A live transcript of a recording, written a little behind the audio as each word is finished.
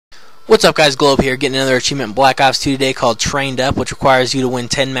What's up guys, Globe here, getting another achievement in Black Ops 2 today called Trained Up, which requires you to win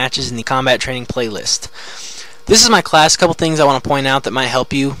 10 matches in the combat training playlist. This is my class. A couple things I want to point out that might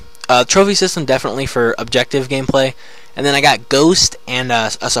help you. Trophy system definitely for objective gameplay, and then I got Ghost and a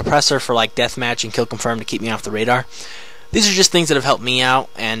suppressor for like deathmatch and kill confirm to keep me off the radar. These are just things that have helped me out,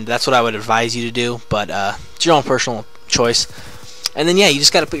 and that's what I would advise you to do, but it's your own personal choice. And then yeah, you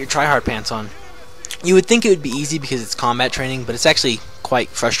just got to put your tryhard pants on. You would think it would be easy because it's combat training, but it's actually quite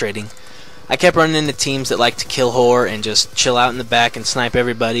frustrating. I kept running into teams that like to kill whore and just chill out in the back and snipe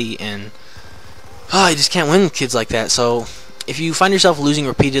everybody, and you just can't win with kids like that. So if you find yourself losing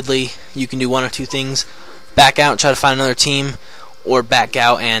repeatedly, you can do one or two things: back out and try to find another team, or back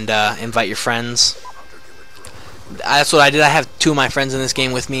out and invite your friends. That's what I did. I have two of my friends in this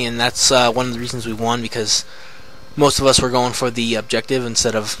game with me, and that's one of the reasons we won, because most of us were going for the objective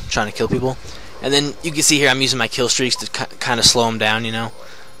instead of trying to kill people. And then you can see here I'm using my kill streaks to kind of slow them down, you know.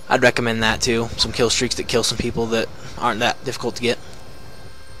 I'd recommend that too. Some kill streaks that kill some people that aren't that difficult to get.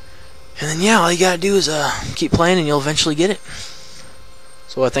 And then yeah, all you gotta do is keep playing and you'll eventually get it.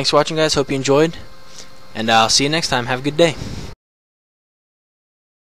 So thanks for watching guys, hope you enjoyed, and I'll see you next time. Have a good day.